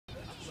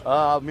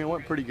I mean, it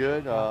went pretty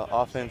good.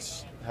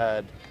 Offense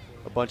had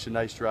a bunch of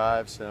nice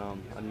drives.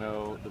 I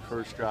know the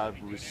first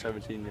drive was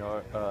 17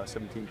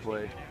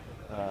 play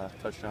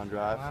touchdown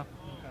drive.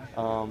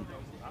 Wow. Okay.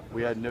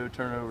 We had no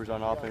turnovers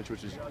on offense,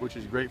 which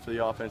is great for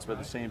the offense, but at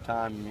the same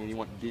time, I mean, you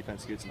want the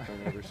defense to get some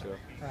turnovers, so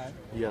Right.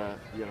 you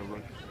gotta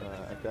look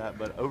at that.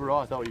 But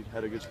overall, I thought we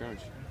had a good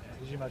scrimmage.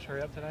 Did you much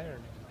hurry up today,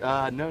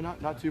 or? No,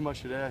 not too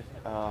much today.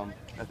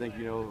 I think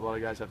a lot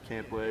of guys have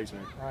camp legs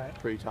and are Right.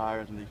 pretty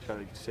tired, and they try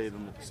to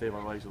save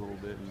our legs a little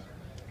bit, and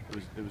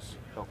it was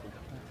helpful.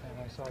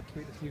 And I saw a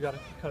tweet that you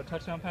caught a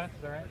touchdown pass.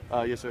 Is that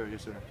right? Yes, sir.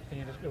 Yes, sir. Can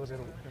you just was it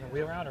a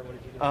wheel route, or what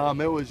did you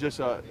do? It was just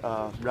a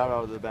route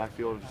out of the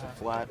backfield, just a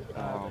flat.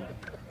 I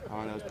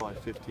don't know, it was probably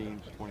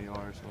 15, 20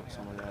 yards,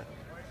 something like that.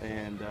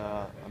 And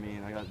I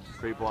mean, I got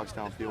great blocks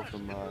downfield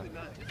from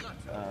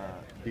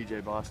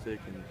BJ Bostic,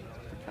 and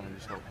it kind of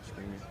just helped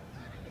screen me.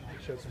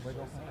 Showed some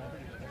wiggle.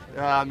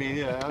 I mean,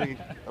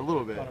 a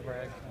little bit. Want to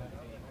brag.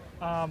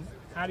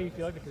 How do you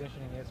feel like the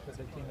conditioning is for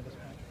the team at this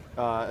point?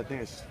 I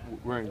think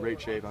we're in great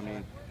shape. I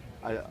mean,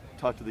 I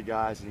talked to the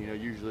guys, and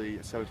usually a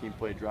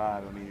 17-play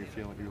drive. I mean,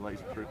 your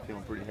legs are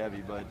feeling pretty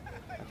heavy, but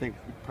I think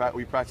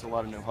we practice a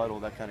lot of no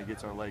huddle. That kind of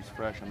gets our legs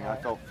fresh. I mean, I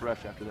felt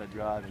fresh after that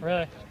drive.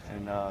 Really?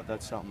 And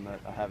that's something that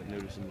I haven't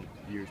noticed in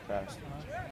years past.